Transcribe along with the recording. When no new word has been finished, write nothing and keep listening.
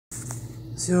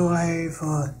So I've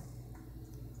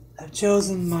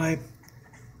chosen my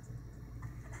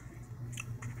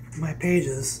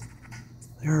pages.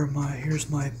 Here's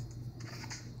my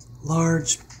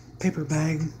large paper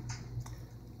bag.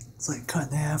 It's like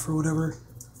cut in half or whatever.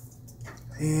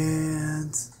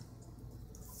 And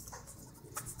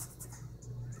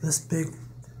this big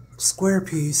square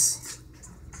piece,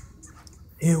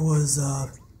 it was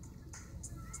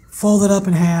folded up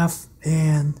in half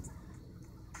and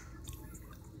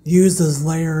used as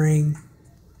layering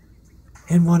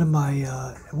in one of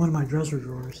my dresser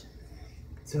drawers.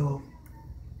 So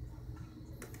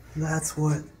that's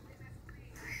what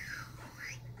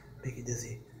make it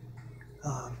dizzy.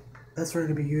 That's what I'm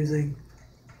gonna be using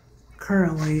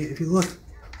currently. If you look,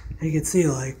 you can see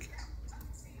like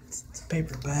it's a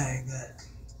paper bag that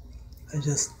I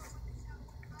just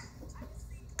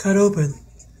cut open.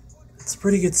 It's a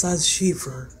pretty good sized sheet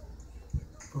for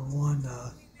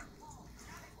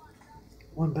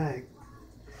one bag.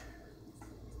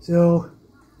 So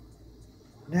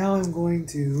now I'm going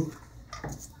to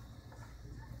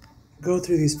go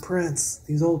through these prints,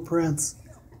 these old prints.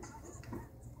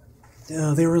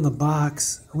 They were in the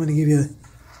box. I'm going to give you a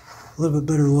little bit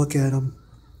better look at them.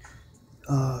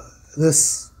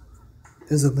 This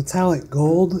is a metallic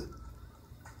gold.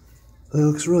 It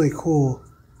looks really cool,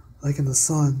 like in the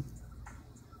sun.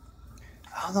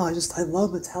 I don't know. I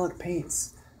love metallic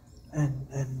paints and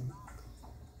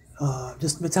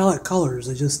just metallic colors.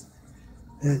 I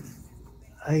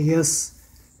guess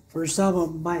for some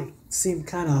it might seem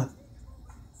kind of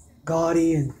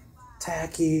gaudy and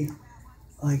tacky,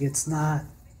 like it's not,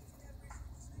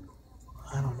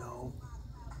 I don't know,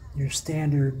 your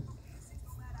standard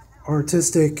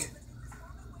artistic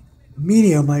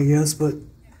medium, I guess, but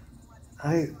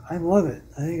I love it.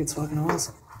 I think it's fucking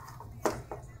awesome.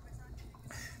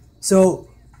 So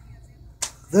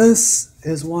this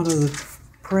is one of the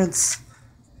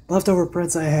leftover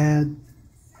prints I had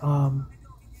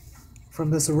from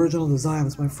this original design. It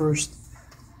was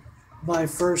my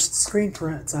first screen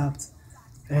print attempt.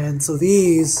 And so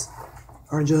these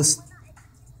are just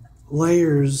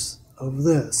layers of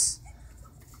this.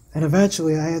 And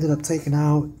eventually I ended up taking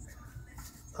out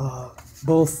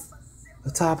both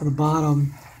the top and the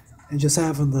bottom and just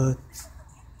having the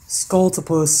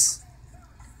Sculptopus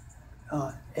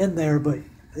in there, but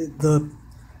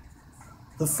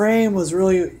the frame was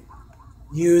really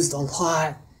used a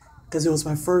lot because it was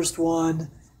my first one,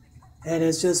 and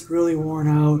it's just really worn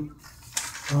out.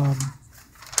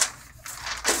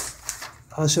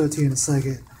 I'll show it to you in a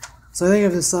second. So I think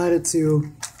I've decided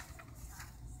to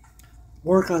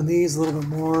work on these a little bit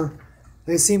more.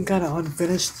 They seem kind of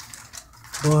unfinished,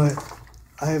 but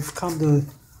I've come to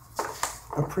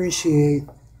appreciate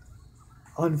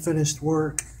unfinished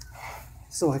work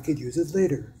so I could use it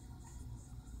later.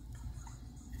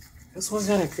 This one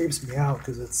kind of creeps me out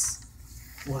because it's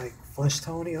like flesh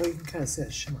tony. Oh, you can kind of see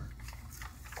that shimmer.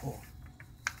 Cool.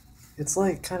 It's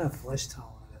like kind of flesh tone.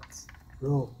 It's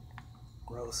real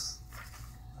gross.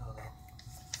 I don't know.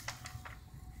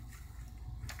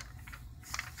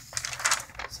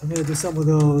 So I'm going to do some of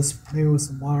those, maybe with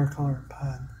some watercolor and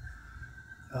pen.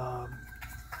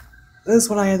 This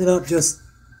one I ended up just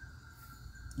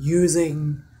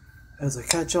using as a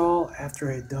catch-all after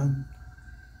I had done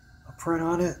a print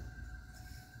on it.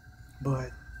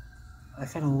 But I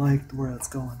kind of liked where it's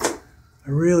going. I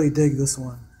really dig this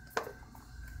one.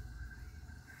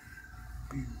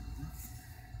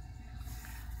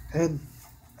 And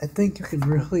I think you can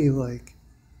really like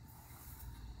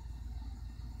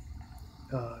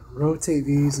rotate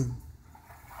these and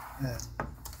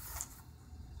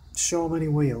show them any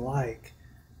way you like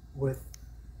with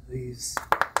these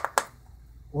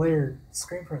layered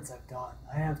screen prints I've done.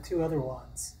 I have two other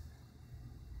ones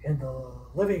in the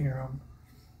living room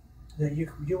that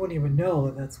you wouldn't even know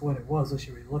that that's what it was unless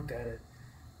you really looked at it.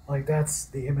 Like that's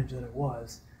the image that it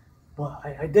was. But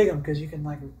I dig them because you can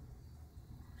like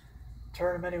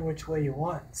turn them any which way you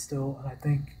want still, and I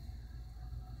think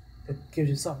it gives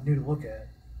you something new to look at.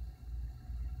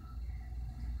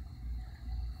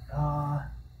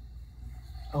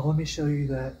 Let me show you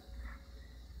that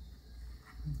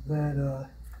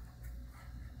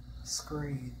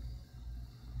screen.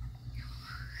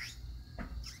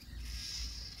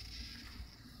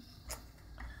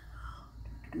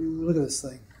 Look at this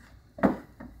thing.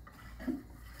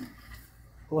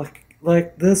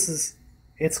 Like this is,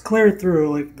 it's clear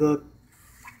through. Like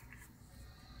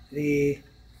the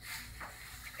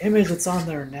image that's on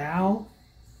there now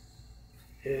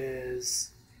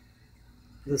is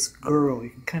this girl. You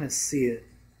can kind of see it.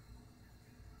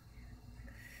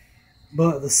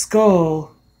 But the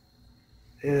skull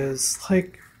is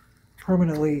like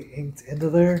permanently inked into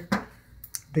there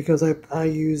because I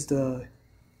used a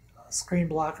screen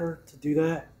blocker to do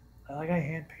that. I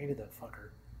hand painted that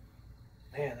fucker.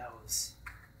 Man, that was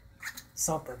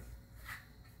something.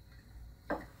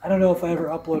 I don't know if I ever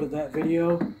uploaded that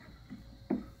video.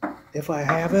 If I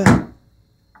haven't,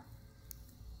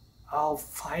 I'll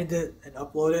find it and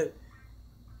upload it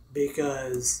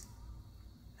because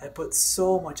I put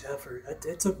so much effort.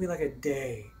 It took me like a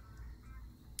day,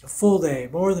 a full day,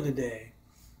 more than a day,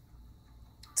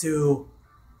 to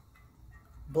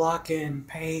block in,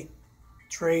 paint,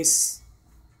 trace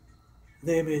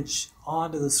the image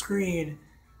onto the screen,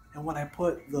 and when I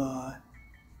put the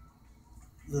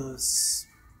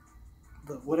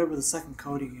whatever the second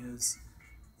coating is,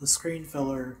 the screen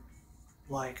filler,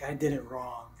 like I did it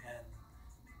wrong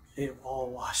and it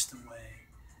all washed away.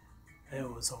 It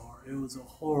was a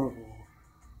horrible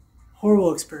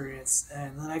experience.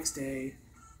 And the next day,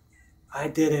 I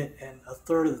did it in a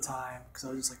third of the time because I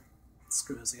was just like,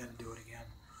 screw this, I got to do it again.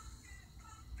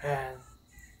 And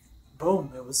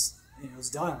boom, it was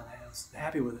done. And I was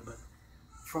happy with it. But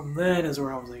from then is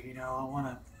where I was like,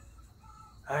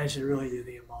 I should really do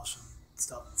the emulsion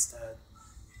stuff instead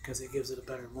because it gives it a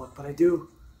better look. But I do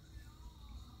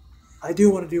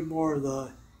want to do more of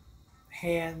the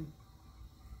hand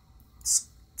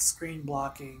screen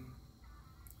blocking,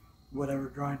 whatever,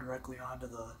 drawing directly onto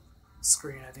the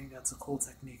screen. I think that's a cool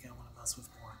technique I want to mess with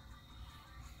more.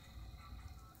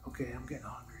 Okay, I'm getting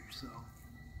hungry, so.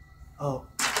 Oh,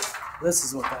 this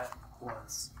is what that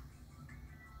was.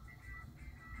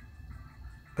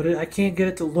 But I can't get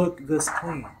it to look this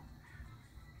clean.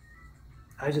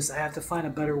 I have to find a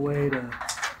better way to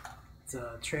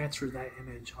transfer that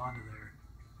image onto there.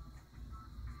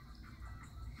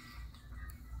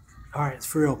 Alright, it's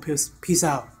for real. Peace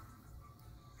out.